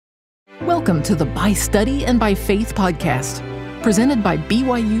Welcome to the By Study and by Faith podcast, presented by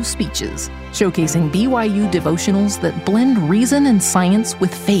BYU Speeches, showcasing BYU devotionals that blend reason and science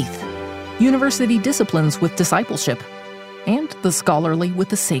with faith, university disciplines with discipleship, and the scholarly with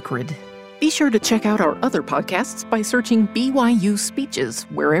the sacred. Be sure to check out our other podcasts by searching BYU Speeches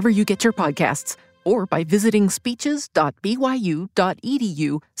wherever you get your podcasts, or by visiting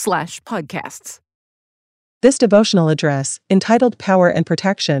speeches.byu.edu/podcasts. This devotional address, entitled Power and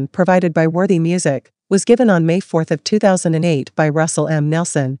Protection, provided by Worthy Music, was given on May 4th of 2008 by Russell M.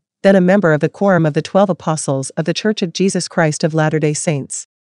 Nelson, then a member of the Quorum of the 12 Apostles of the Church of Jesus Christ of Latter-day Saints.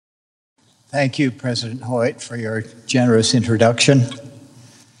 Thank you, President Hoyt, for your generous introduction.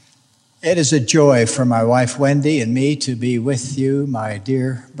 It is a joy for my wife Wendy and me to be with you, my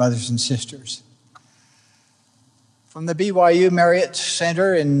dear brothers and sisters. From the BYU Marriott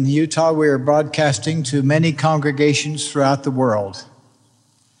Center in Utah, we are broadcasting to many congregations throughout the world.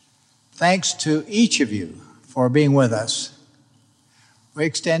 Thanks to each of you for being with us. We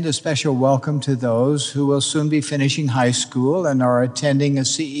extend a special welcome to those who will soon be finishing high school and are attending a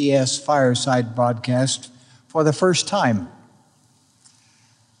CES Fireside broadcast for the first time.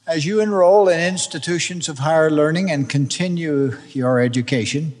 As you enroll in institutions of higher learning and continue your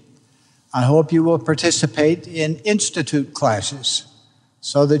education, I hope you will participate in institute classes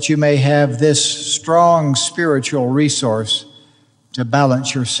so that you may have this strong spiritual resource to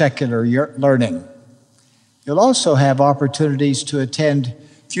balance your secular learning. You'll also have opportunities to attend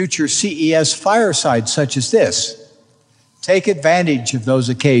future CES firesides such as this. Take advantage of those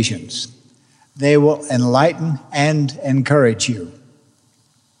occasions. They will enlighten and encourage you.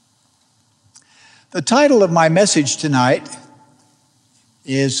 The title of my message tonight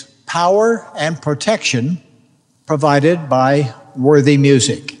is Power and Protection, provided by Worthy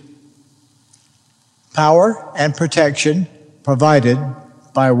Music. Power and protection provided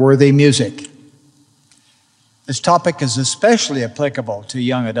by Worthy Music. This topic is especially applicable to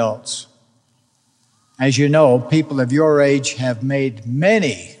young adults. As you know, people of your age have made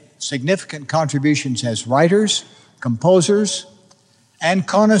many significant contributions as writers, composers, and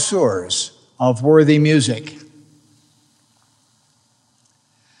connoisseurs of worthy music.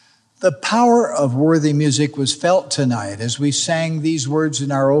 The power of worthy music was felt tonight as we sang these words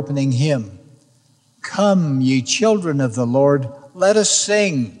in our opening hymn. Come, ye children of the Lord, let us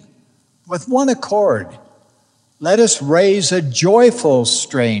sing with one accord. Let us raise a joyful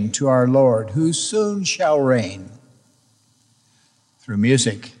strain to our Lord, who soon shall reign. Through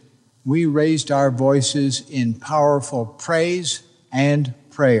music, we raised our voices in powerful praise and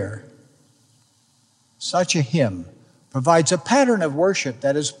prayer. Such a hymn provides a pattern of worship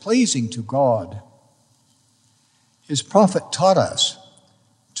that is pleasing to God. His prophet taught us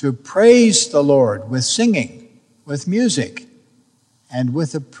to praise the Lord with singing, with music, and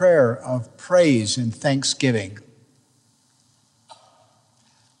with a prayer of praise and thanksgiving.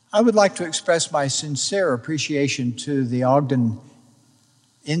 I would like to express my sincere appreciation to the Ogden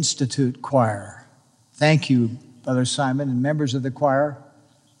Institute Choir. Thank you, Brother Simon and members of the choir,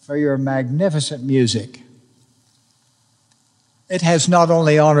 for your magnificent music. It has not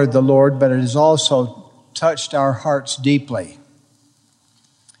only honored the Lord, but it has also touched our hearts deeply.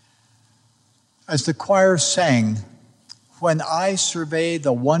 As the choir sang, "When I survey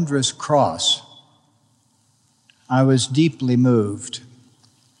the wondrous cross," I was deeply moved.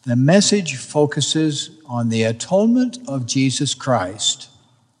 The message focuses on the atonement of Jesus Christ.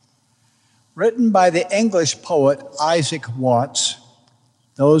 Written by the English poet Isaac Watts,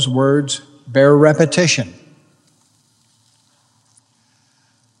 those words bear repetition.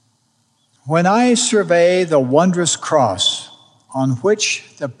 When I survey the wondrous cross on which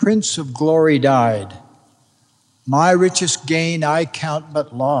the Prince of Glory died, my richest gain I count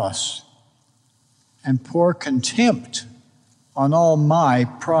but loss, and pour contempt on all my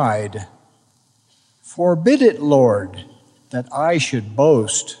pride. Forbid it, Lord, that I should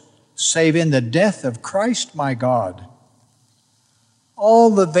boast, save in the death of Christ my God.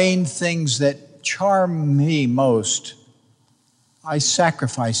 All the vain things that charm me most, I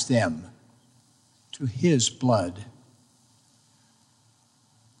sacrifice them to his blood.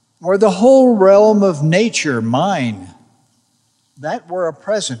 Were the whole realm of nature mine, that were a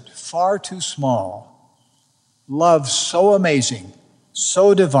present far too small. Love so amazing,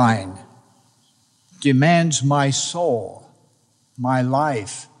 so divine, demands my soul, my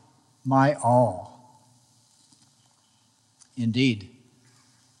life, my all. Indeed,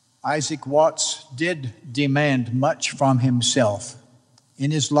 Isaac Watts did demand much from himself. In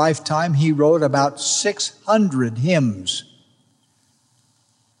his lifetime, he wrote about 600 hymns.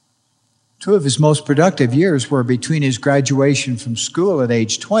 Two of his most productive years were between his graduation from school at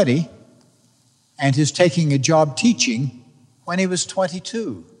age 20 and his taking a job teaching when he was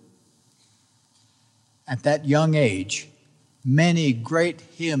 22. At that young age, many great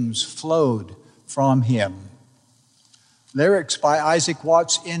hymns flowed from him. Lyrics by Isaac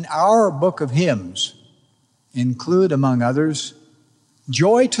Watts in our book of hymns include, among others,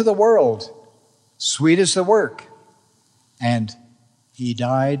 Joy to the World, Sweet is the Work, and He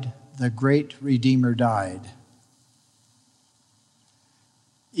Died, the Great Redeemer Died.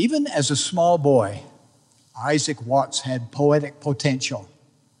 Even as a small boy, Isaac Watts had poetic potential.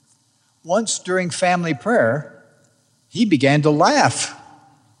 Once during family prayer, he began to laugh.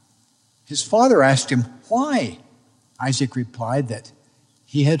 His father asked him, why? Isaac replied that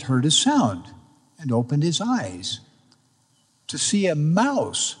he had heard a sound and opened his eyes to see a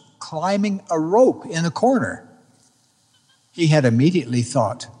mouse climbing a rope in a corner. He had immediately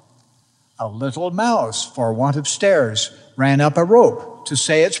thought, a little mouse, for want of stairs, ran up a rope to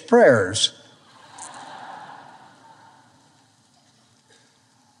say its prayers.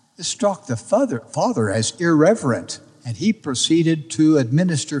 This struck the father as irreverent, and he proceeded to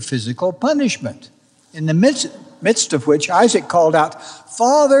administer physical punishment, in the midst of which Isaac called out,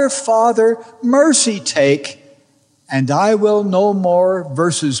 Father, Father, mercy take, and I will no more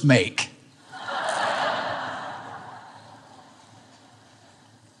verses make.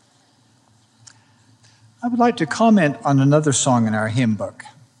 I would like to comment on another song in our hymn book.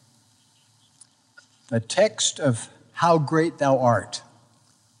 The text of How Great Thou Art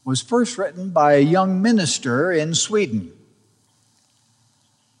was first written by a young minister in Sweden.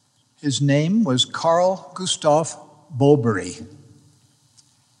 His name was Carl Gustaf Boberg.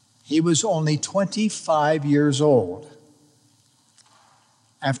 He was only 25 years old.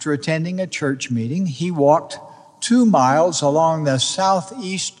 After attending a church meeting, he walked 2 miles along the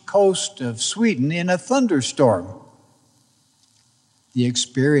southeast coast of Sweden in a thunderstorm. The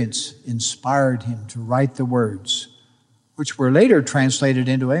experience inspired him to write the words, which were later translated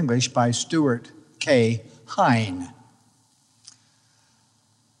into English by Stuart K. Hine.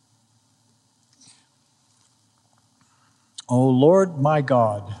 O Lord my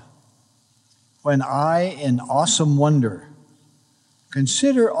God, when I in awesome wonder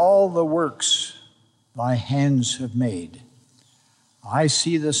consider all the works thy hands have made, I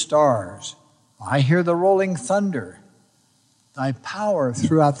see the stars, I hear the rolling thunder, thy power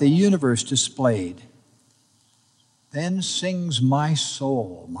throughout the universe displayed. Then sings my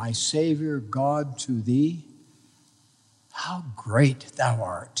soul, my Savior God, to thee, how great thou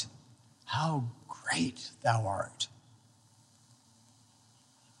art, how great thou art.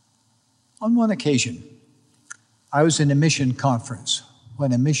 On one occasion, I was in a mission conference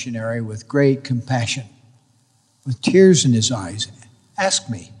when a missionary with great compassion, with tears in his eyes, asked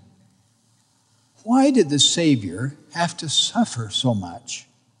me, why did the Savior have to suffer so much?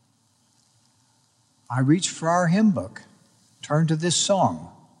 I reached for our hymn book, turned to this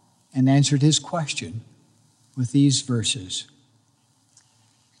song, and answered his question with these verses.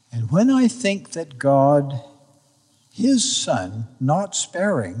 And when I think that God, his Son, not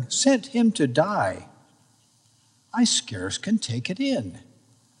sparing, sent him to die, I scarce can take it in,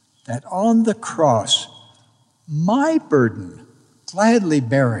 that on the cross, my burden gladly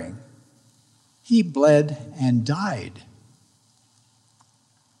bearing, he bled and died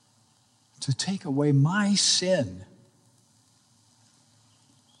to take away my sin.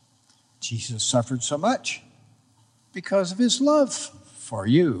 Jesus suffered so much because of his love for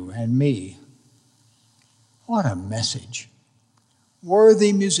you and me. What a message.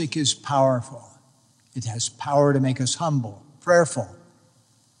 Worthy music is powerful. It has power to make us humble, prayerful,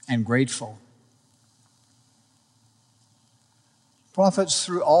 and grateful. Prophets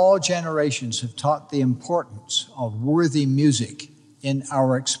through all generations have taught the importance of worthy music in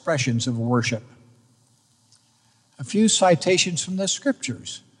our expressions of worship. A few citations from the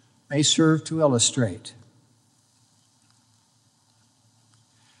Scriptures may serve to illustrate.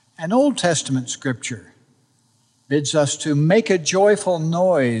 An Old Testament scripture bids us to make a joyful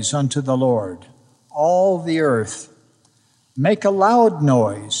noise unto the Lord, all the earth. Make a loud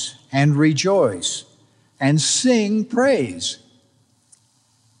noise and rejoice and sing praise.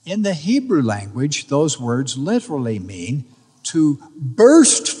 In the Hebrew language, those words literally mean to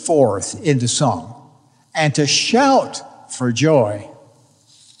burst forth into song and to shout for joy.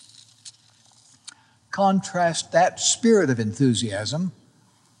 Contrast that spirit of enthusiasm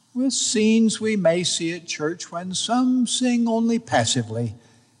with scenes we may see at church when some sing only passively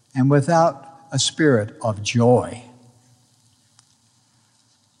and without a spirit of joy.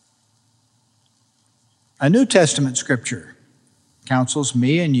 A New Testament scripture counsels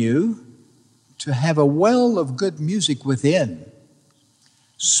me and you to have a well of good music within,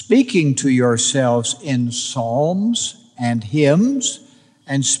 speaking to yourselves in psalms and hymns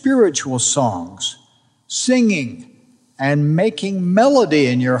and spiritual songs, singing and making melody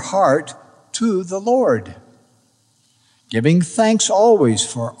in your heart to the Lord, giving thanks always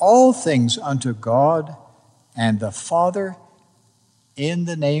for all things unto God and the Father in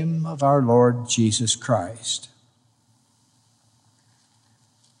the name of our Lord Jesus Christ.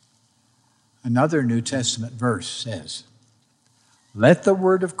 Another New Testament verse says, let the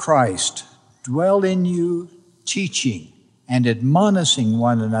word of Christ dwell in you, teaching and admonishing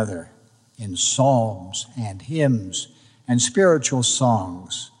one another in psalms and hymns and spiritual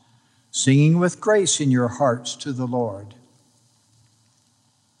songs, singing with grace in your hearts to the Lord.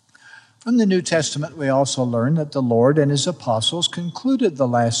 From the New Testament, we also learn that the Lord and his apostles concluded the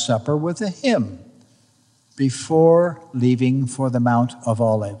Last Supper with a hymn before leaving for the Mount of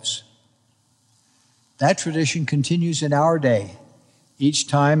Olives. That tradition continues in our day. Each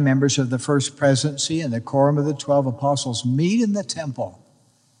time members of the First Presidency and the Quorum of the 12 Apostles meet in the temple,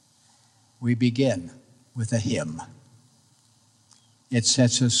 we begin with a hymn. It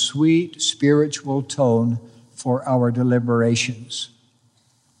sets a sweet spiritual tone for our deliberations.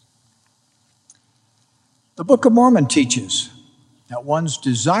 The Book of Mormon teaches that one's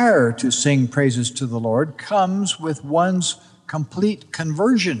desire to sing praises to the Lord comes with one's complete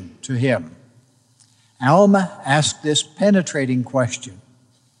conversion to him. Alma asked this penetrating question.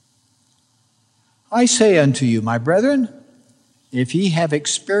 I say unto you, my brethren, if ye have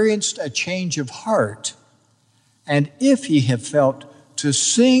experienced a change of heart, and if ye have felt to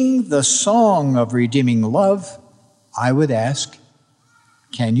sing the song of redeeming love, I would ask,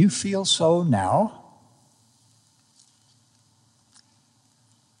 can you feel so now?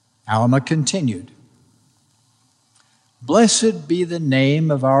 Alma continued, blessed be the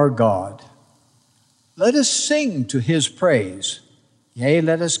name of our God. Let us sing to his praise. Yea,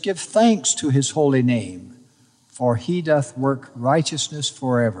 let us give thanks to his holy name, for he doth work righteousness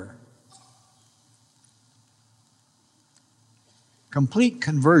forever. Complete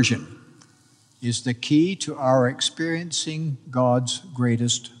conversion is the key to our experiencing God's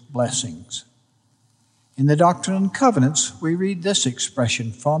greatest blessings. In the Doctrine and Covenants, we read this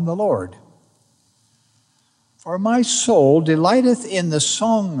expression from the Lord. For my soul delighteth in the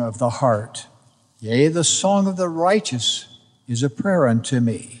song of the heart. Yea, the song of the righteous is a prayer unto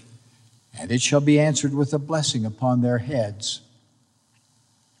me, and it shall be answered with a blessing upon their heads.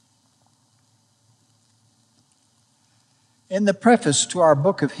 In the preface to our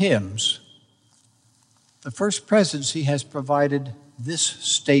book of hymns, the First Presidency has provided this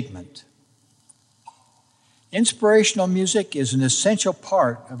statement. Inspirational music is an essential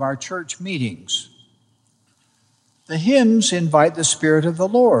part of our church meetings. The hymns invite the Spirit of the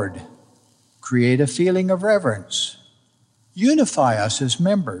Lord, create a feeling of reverence, unify us as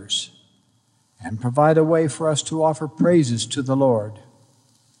members, and provide a way for us to offer praises to the Lord.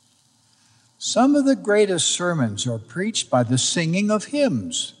 Some of the greatest sermons are preached by the singing of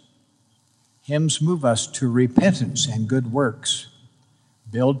hymns. Hymns move us to repentance and good works,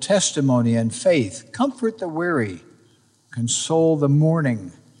 build testimony and faith, comfort the weary, console the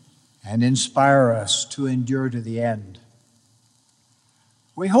mourning, and inspire us to endure to the end.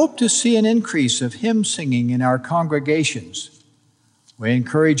 We hope to see an increase of hymn singing in our congregations. We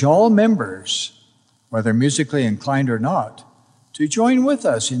encourage all members, whether musically inclined or not, to join with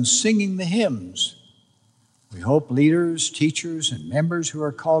us in singing the hymns. We hope leaders, teachers, and members who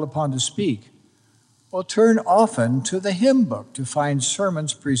are called upon to speak will turn often to the hymn book to find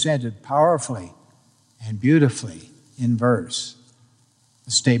sermons presented powerfully and beautifully in verse.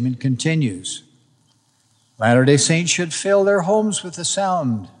 The statement continues, Latter-day Saints should fill their homes with the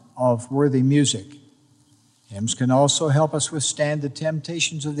sound of worthy music. Hymns can also help us withstand the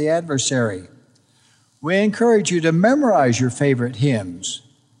temptations of the adversary. We encourage you to memorize your favorite hymns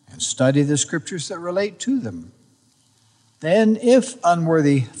and study the scriptures that relate to them. Then, if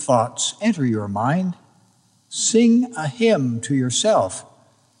unworthy thoughts enter your mind, sing a hymn to yourself,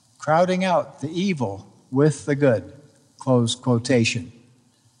 crowding out the evil with the good. Close quotation.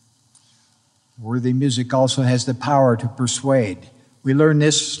 Worthy music also has the power to persuade. We learn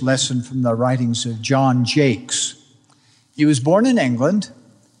this lesson from the writings of John Jakes. He was born in England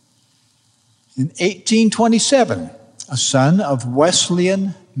in 1827, a son of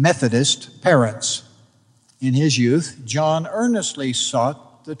Wesleyan Methodist parents. In his youth, John earnestly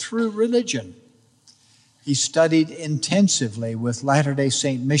sought the true religion. He studied intensively with Latter-day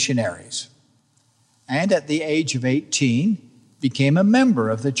Saint missionaries, and at the age of 18, became a member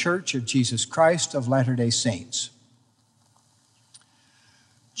of the Church of Jesus Christ of Latter-day Saints.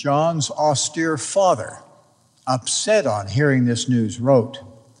 John's austere father, upset on hearing this news, wrote,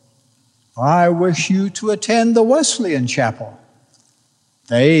 I wish you to attend the Wesleyan Chapel.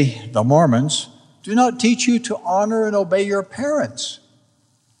 They, the Mormons, do not teach you to honor and obey your parents.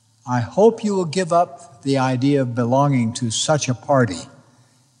 I hope you will give up the idea of belonging to such a party.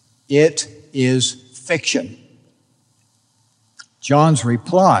 It is fiction. John's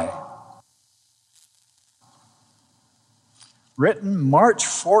reply, written March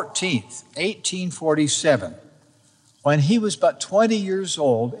 14th, 1847, when he was but 20 years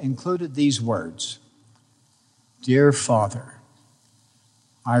old, included these words: Dear Father,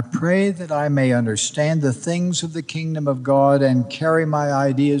 I pray that I may understand the things of the kingdom of God and carry my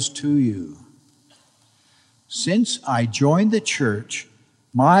ideas to you. Since I joined the church,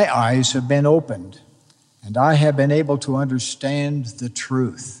 my eyes have been opened, and I have been able to understand the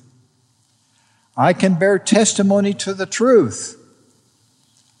truth. I can bear testimony to the truth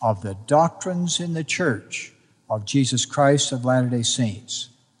of the doctrines in the church of Jesus Christ of Latter-day Saints.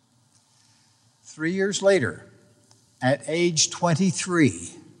 3 years later, at age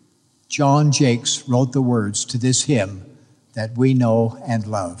 23, John Jakes wrote the words to this hymn that we know and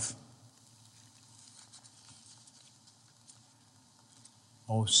love.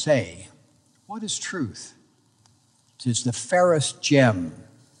 Oh, say, what is truth? 'Tis the fairest gem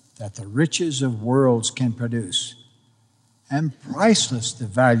that the riches of worlds can produce. And priceless the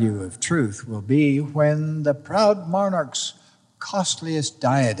value of truth will be when the proud monarch's costliest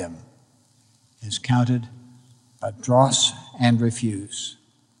diadem is counted but dross and refuse.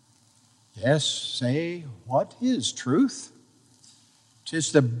 Yes, say, what is truth?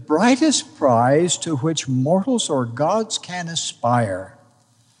 'Tis the brightest prize to which mortals or gods can aspire.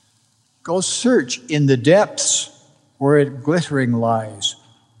 Go search in the depths where it glittering lies,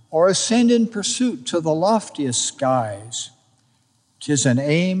 or ascend in pursuit to the loftiest skies. 'Tis an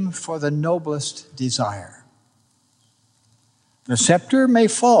aim for the noblest desire. The scepter may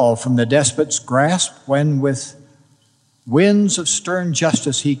fall from the despot's grasp when with winds of stern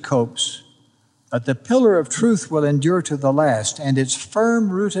justice he copes, but the pillar of truth will endure to the last, and its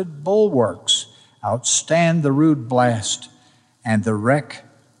firm-rooted bulwarks outstand the rude blast and the wreck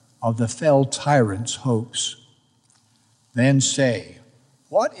of the fell tyrant's hopes. Then say,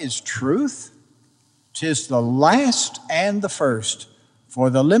 what is truth? 'Tis the last and the first,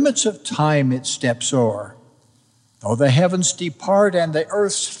 for the limits of time it steps o'er. Though the heavens depart and the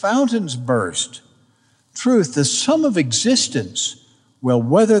earth's fountains burst, truth, the sum of existence, will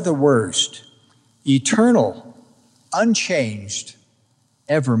weather the worst, eternal, unchanged,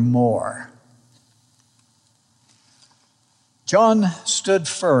 evermore. John stood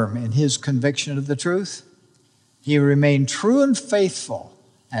firm in his conviction of the truth. He remained true and faithful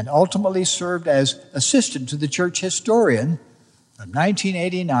and ultimately served as assistant to the church historian from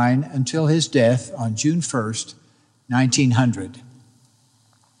 1989 until his death on June 1st, 1900.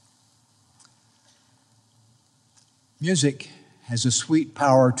 Music has a sweet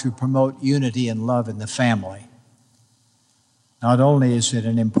power to promote unity and love in the family. Not only is it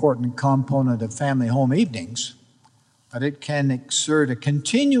an important component of family home evenings, but it can exert a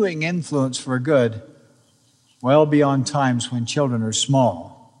continuing influence for good well beyond times when children are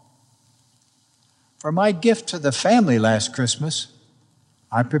small. For my gift to the family last Christmas,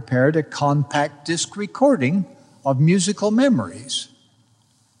 I prepared a compact disc recording of musical memories.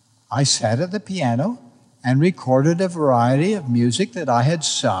 I sat at the piano and recorded a variety of music that I had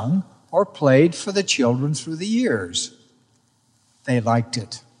sung or played for the children through the years. They liked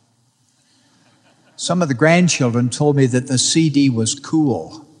it. Some of the grandchildren told me that the CD was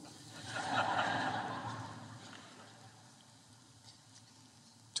cool.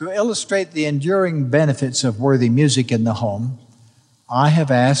 To illustrate the enduring benefits of worthy music in the home, I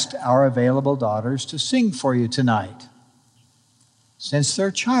have asked our available daughters to sing for you tonight. Since their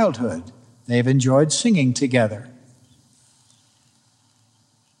childhood, they've enjoyed singing together.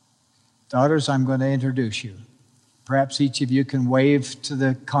 Daughters, I'm going to introduce you. Perhaps each of you can wave to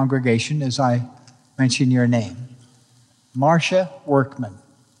the congregation as I mention your name. Marcia Workman,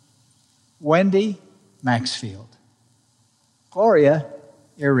 Wendy Maxfield, Gloria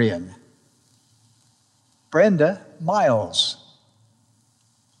Irian, Brenda Miles,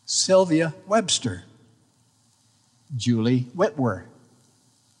 Sylvia Webster, Julie Whitwer,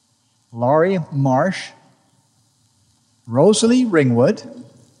 Laurie Marsh, Rosalie Ringwood,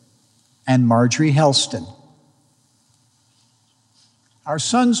 and Marjorie Helston. Our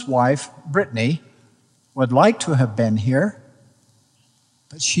son's wife, Brittany, would like to have been here,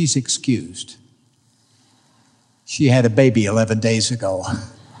 but she's excused. She had a baby 11 days ago.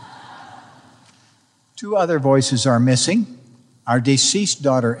 Two other voices are missing, our deceased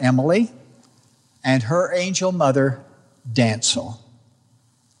daughter, Emily, and her angel mother, Dancel.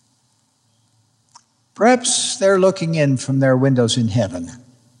 Perhaps they're looking in from their windows in heaven.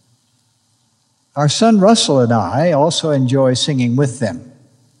 Our son Russell and I also enjoy singing with them,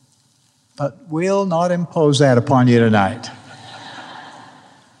 but we'll not impose that upon you tonight.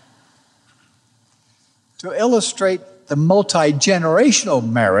 To illustrate the multi-generational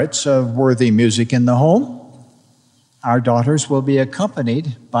merits of worthy music in the home, our daughters will be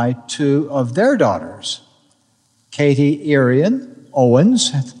accompanied by two of their daughters, Katie Irian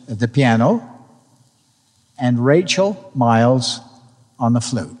Owens at the piano and Rachel Miles on the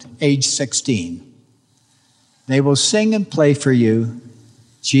flute, age 16. They will sing and play for you,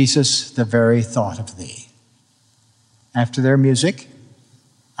 Jesus, the very thought of thee. After their music,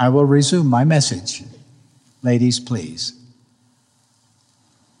 I will resume my message. Ladies, please.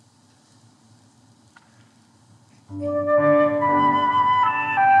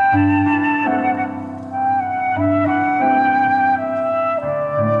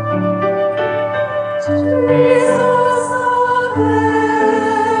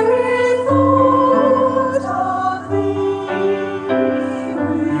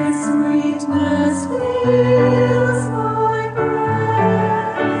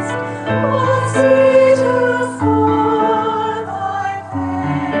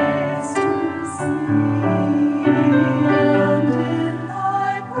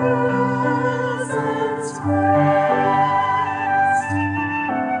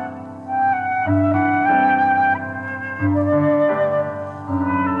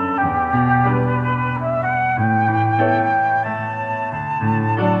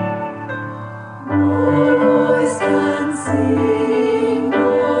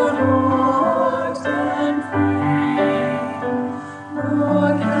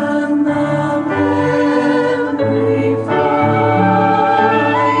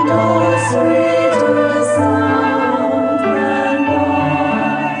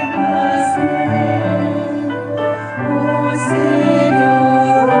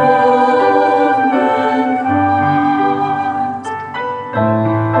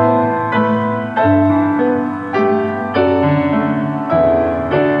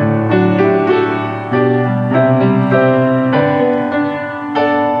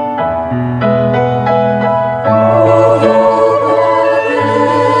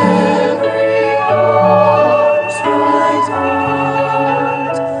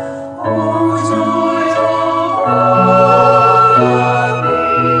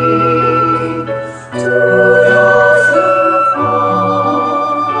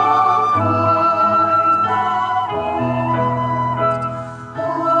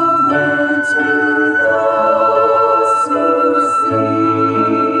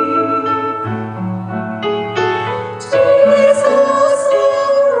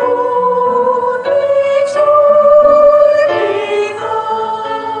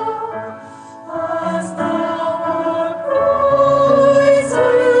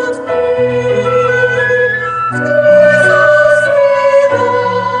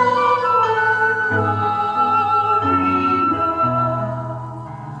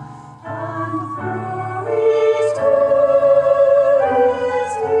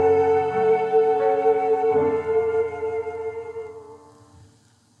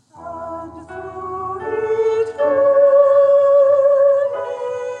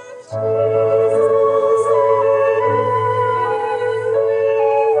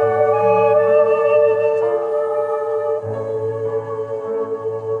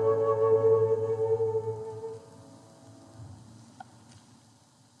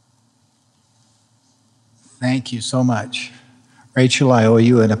 Thank you so much. Rachel, I owe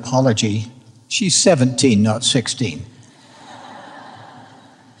you an apology. She's 17, not 16.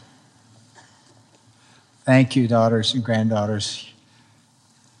 Thank you, daughters and granddaughters.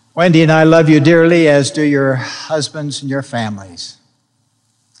 Wendy and I love you dearly, as do your husbands and your families.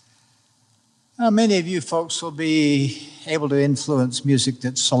 Now, many of you folks will be able to influence music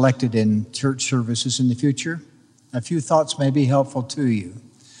that's selected in church services in the future. A few thoughts may be helpful to you.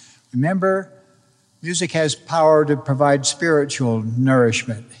 Remember, music has power to provide spiritual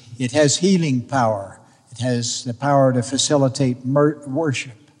nourishment. It has healing power. It has the power to facilitate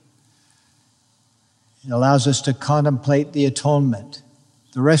worship. It allows us to contemplate the atonement,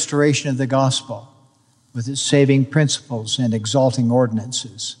 the restoration of the gospel with its saving principles and exalting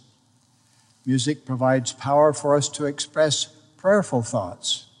ordinances. Music provides power for us to express prayerful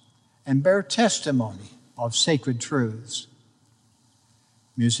thoughts and bear testimony of sacred truths.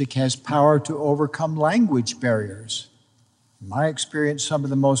 Music has power to overcome language barriers. In my experience, some of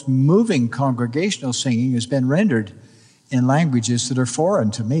the most moving congregational singing has been rendered in languages that are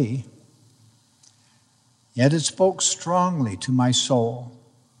foreign to me. Yet it spoke strongly to my soul.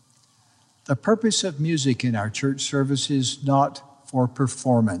 The purpose of music in our church service is not for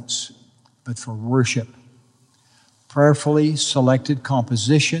performance, but for worship. Prayerfully selected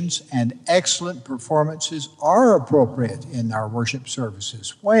compositions and excellent performances are appropriate in our worship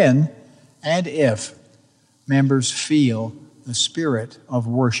services when and if members feel the spirit of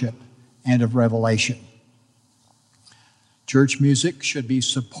worship and of revelation. Church music should be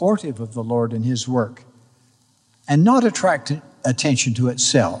supportive of the Lord and His work and not attract attention to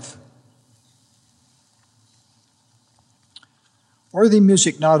itself. Worthy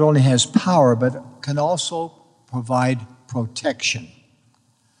music not only has power, but can also provide protection.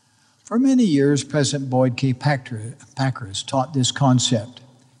 For many years, President Boyd K. Packer has taught this concept.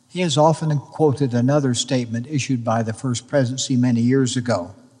 He has often quoted another statement issued by the First Presidency many years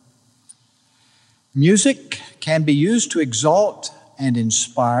ago. Music can be used to exalt and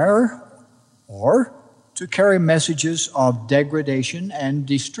inspire, or to carry messages of degradation and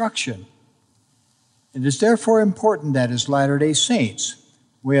destruction. It is therefore important that as Latter-day Saints,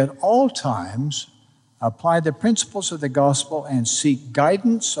 we at all times apply the principles of the gospel and seek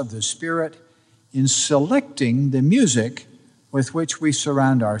guidance of the Spirit in selecting the music with which we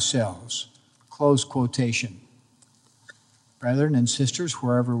surround ourselves. Close quotation. Brethren and sisters,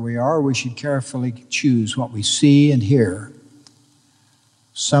 wherever we are, we should carefully choose what we see and hear.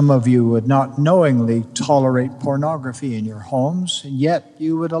 Some of you would not knowingly tolerate pornography in your homes, and yet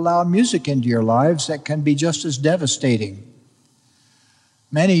you would allow music into your lives that can be just as devastating.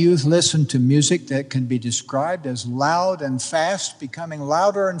 Many youth listen to music that can be described as loud and fast, becoming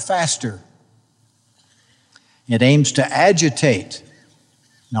louder and faster. It aims to agitate,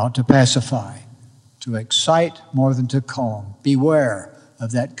 not to pacify, to excite more than to calm. Beware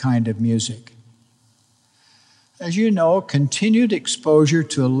of that kind of music. As you know, continued exposure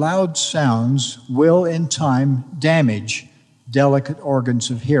to loud sounds will in time damage delicate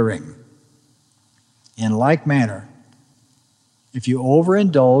organs of hearing. In like manner, if you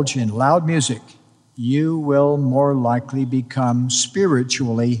overindulge in loud music, you will more likely become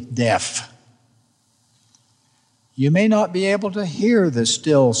spiritually deaf. You may not be able to hear the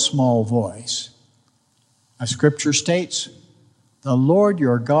still small voice. A scripture states, "The Lord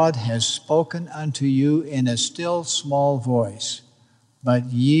your God has spoken unto you in a still small voice,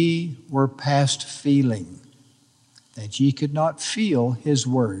 but ye were past feeling, that ye could not feel his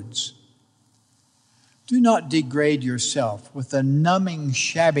words." Do not degrade yourself with the numbing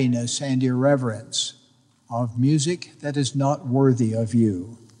shabbiness and irreverence of music that is not worthy of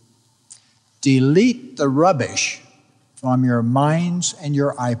you. Delete the rubbish from your minds and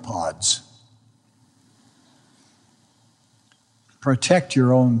your iPods. Protect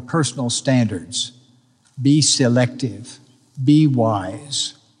your own personal standards. Be selective. Be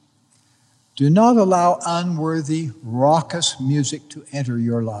wise. Do not allow unworthy, raucous music to enter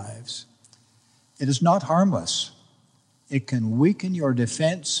your lives. It is not harmless. It can weaken your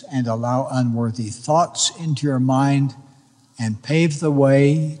defense and allow unworthy thoughts into your mind and pave the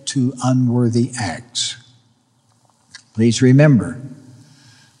way to unworthy acts. Please remember,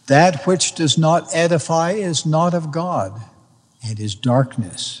 that which does not edify is not of God and is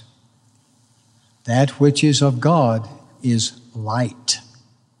darkness. That which is of God is light.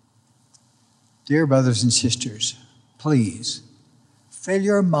 Dear brothers and sisters, please fill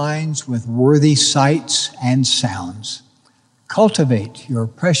your minds with worthy sights and sounds. Cultivate your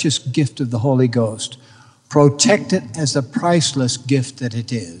precious gift of the Holy Ghost. Protect it as the priceless gift that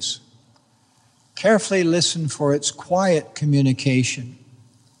it is. Carefully listen for its quiet communication.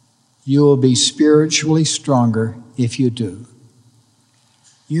 You will be spiritually stronger if you do.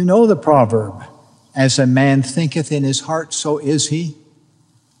 You know the proverb, "As a man thinketh in his heart, so is he."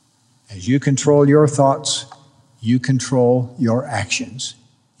 As you control your thoughts, you control your actions.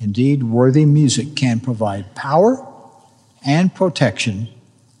 Indeed, worthy music can provide power and protection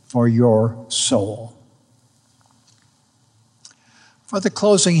for your soul. For the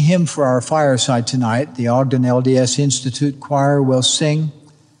closing hymn for our fireside tonight, the Ogden LDS Institute Choir will sing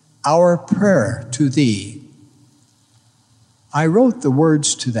 "Our Prayer to Thee." I wrote the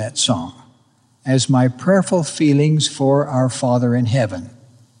words to that song as my prayerful feelings for our Father in heaven.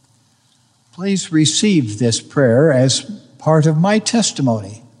 Please receive this prayer as part of my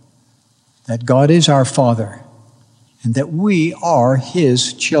testimony that God is our Father and that we are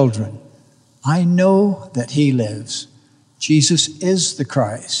His children. I know that He lives. Jesus is the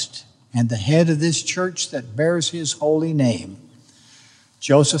Christ and the head of this church that bears His holy name.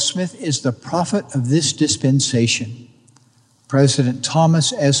 Joseph Smith is the prophet of this dispensation. President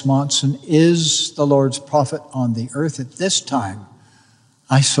Thomas S. Monson is the Lord's prophet on the earth at this time.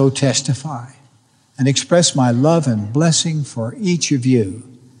 I so testify and express my love and blessing for each of you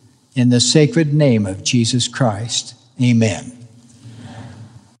In the sacred name of Jesus Christ, amen.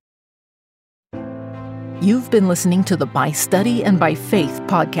 You've been listening to the By Study and by Faith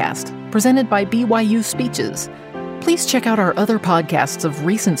podcast, presented by BYU Speeches. Please check out our other podcasts of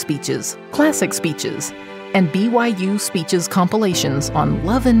recent speeches, classic speeches, and BYU Speeches compilations on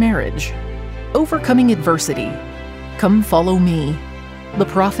love and marriage, overcoming adversity, Come Follow Me, the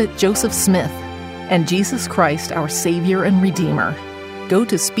prophet Joseph Smith, and Jesus Christ, our Savior and Redeemer. Go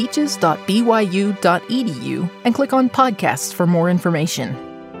to speeches.byu.edu and click on podcasts for more information.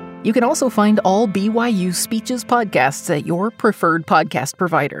 You can also find all BYU Speeches podcasts at your preferred podcast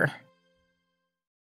provider.